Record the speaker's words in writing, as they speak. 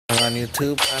on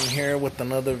YouTube. I'm here with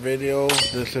another video.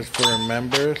 This is for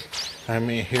members. I'm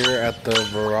here at the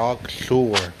Varrock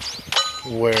sewer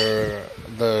where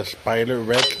the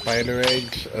red spider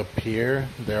eggs appear.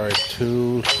 There are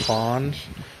 2 spawns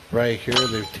right here.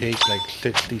 They take like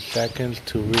 60 seconds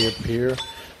to reappear,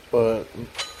 but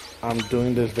I'm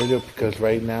doing this video because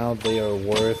right now they are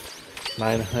worth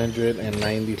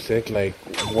 996, like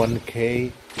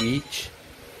 1k each.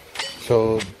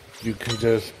 So you can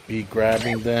just be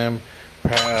grabbing them,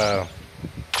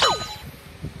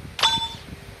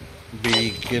 be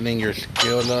getting your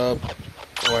skill up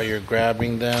while you're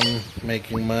grabbing them,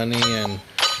 making money, and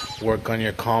work on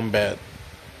your combat.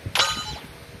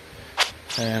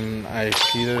 And I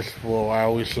see this, well, I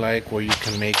always like where you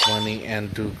can make money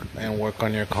and work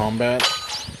on your combat.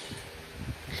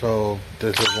 So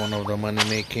this is one of the money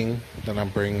making that I'm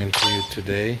bringing to you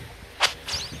today.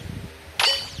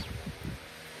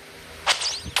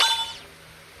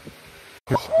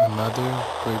 Here's another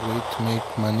great way to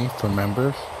make money for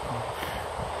members,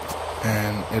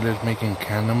 and it is making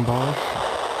cannonballs.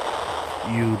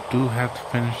 You do have to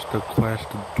finish the quest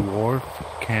Dwarf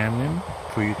Cannon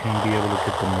for you can be able to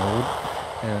get the mode,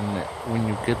 and when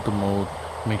you get the mode,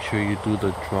 make sure you do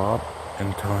the drop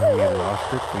and tell him you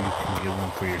lost it so you can get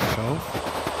one for yourself.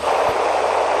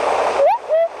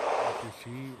 What you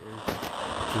see is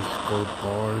just gold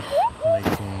bars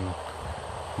making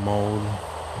mode.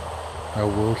 I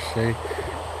will say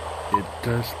it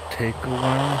does take a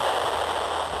while.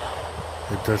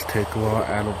 It does take a while.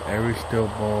 Out of every steel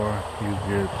bar, you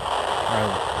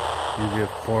get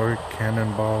 4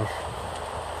 cannonballs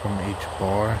from each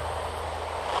bar.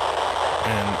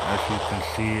 And as you can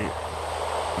see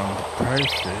on the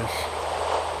prices,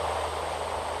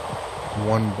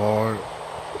 1 bar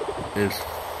is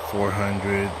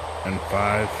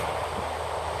 405.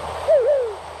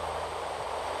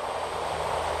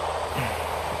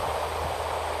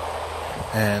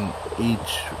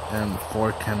 And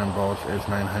 4 cannonballs is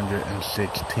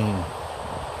 916.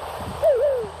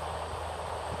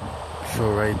 So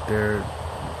right there,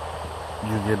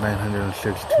 you get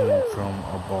 916 from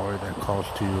a bar that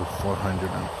costs you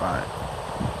 405.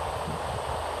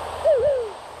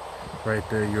 Right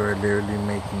there, you're literally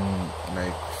making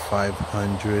like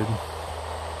 500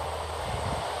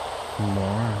 more.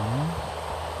 Huh?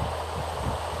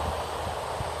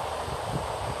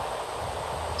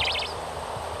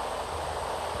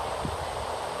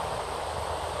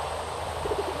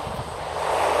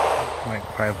 Like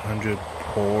 500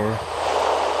 per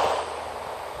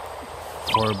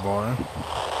bar,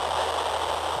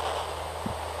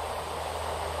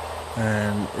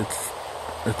 and it's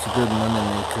a good money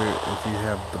maker if you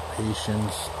have the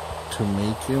patience to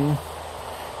make him,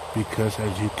 because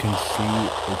as you can see,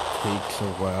 it takes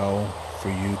a while for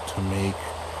you to make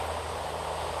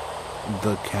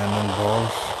the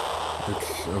cannonballs.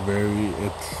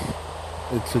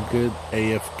 It's a good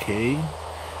AFK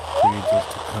for you just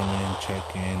to come in,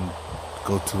 check in,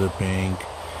 go to the bank,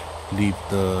 leave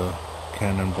the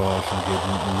cannonballs and get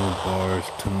new bars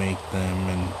to make them,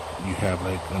 and you have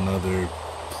like another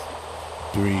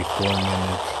 3-4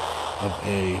 minutes of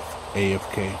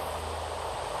AFK.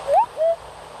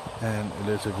 And it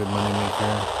is a good money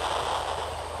maker.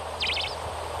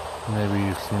 Maybe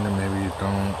you've seen it, maybe you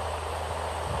don't.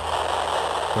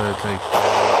 But it's like,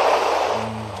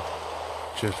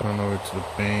 just went over to the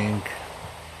bank.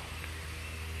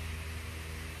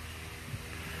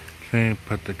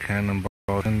 Put the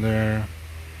cannonballs in there,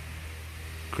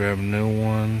 grab new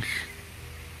ones,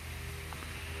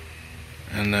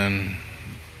 and then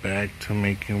back to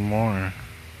making more.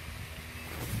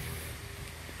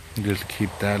 Just keep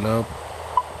that up.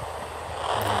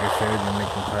 Like I said, you're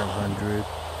making 500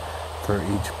 for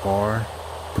each bar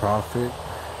profit,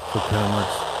 so pretty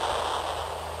much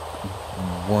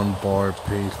 1 bar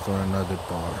pays for another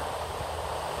bar.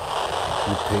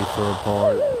 You pay for a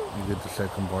bar, you get the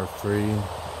second bar free,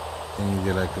 and you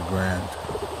get like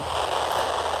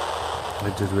 $1,000.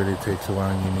 It just really takes a while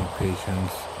and you need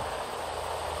patience.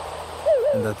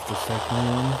 And that's the second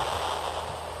one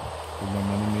for my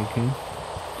money making.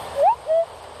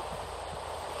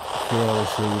 Here I will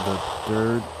show you the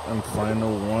third and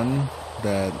final one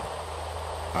that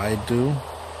I do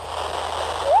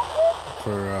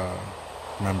for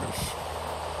members.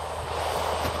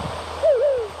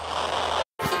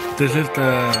 This is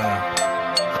the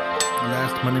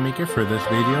last moneymaker for this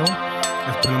video.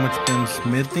 I've pretty much been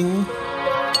smithing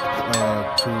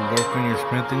to work on your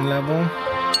smithing level.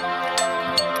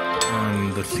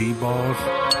 On the sea balls,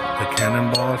 the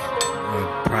cannonballs,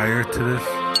 prior to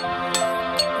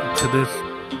this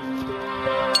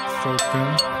short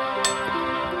thing.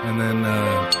 and then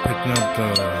picking up the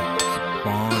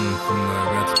spawn from the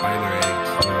red spider eggs.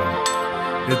 So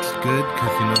it's good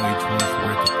because you know each one's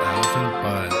worth 1,000,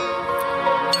 but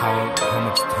how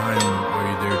much time are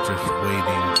you there just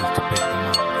waiting just to pick them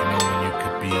up? You know, when you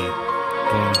could be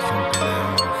doing something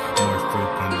else more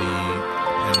frequently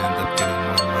and end up getting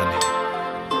more money.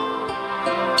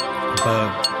 But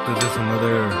there's just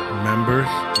another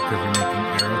members because you're making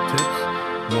arrow tips.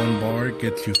 One bar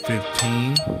gets you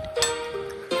 15,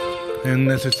 and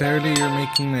necessarily you're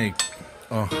making like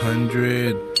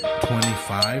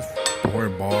 125 per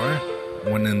bar,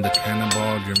 when in the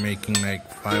cannonball you're making like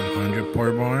 500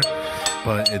 per bar,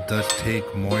 but it does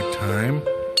take more time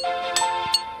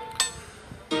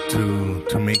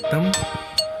to make them.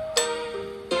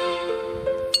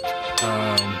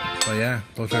 But yeah,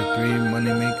 those are 3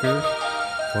 money makers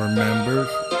for member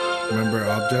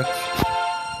objects.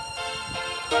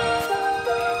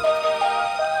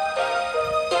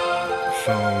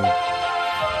 So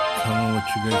tell me what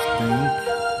you guys think.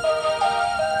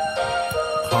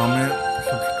 Comment,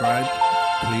 subscribe,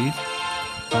 please.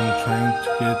 I'm trying to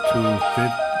get to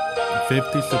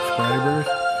 50 subscribers,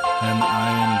 and I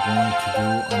am going to do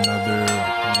another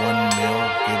 1 mil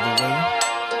giveaway.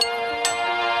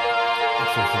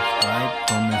 So subscribe,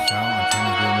 don't miss out. I'm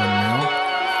trying to get 1 mil.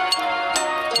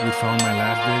 You saw in my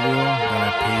last video that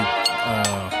I paid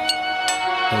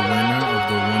the winner of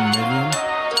the 1 million.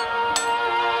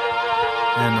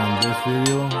 And on this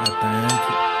video, at the end,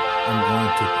 I'm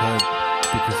going to put,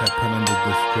 because I put in the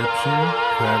description,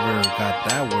 whoever got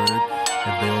that word,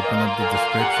 if they open up the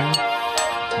description,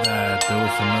 that there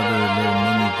was another little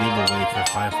mini giveaway for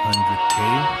 500K.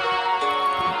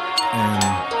 And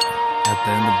at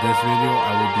the end of this video,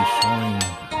 I will be showing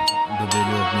the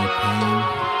video of me paying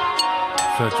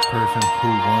such person who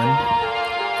won,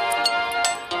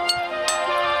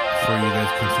 so you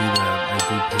guys can see that I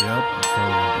do pay up. So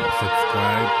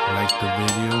subscribe, like the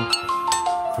video,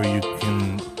 for you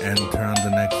can enter on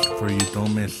the next, for you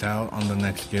don't miss out on the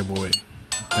next giveaway.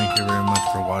 Thank you very much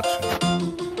for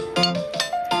watching.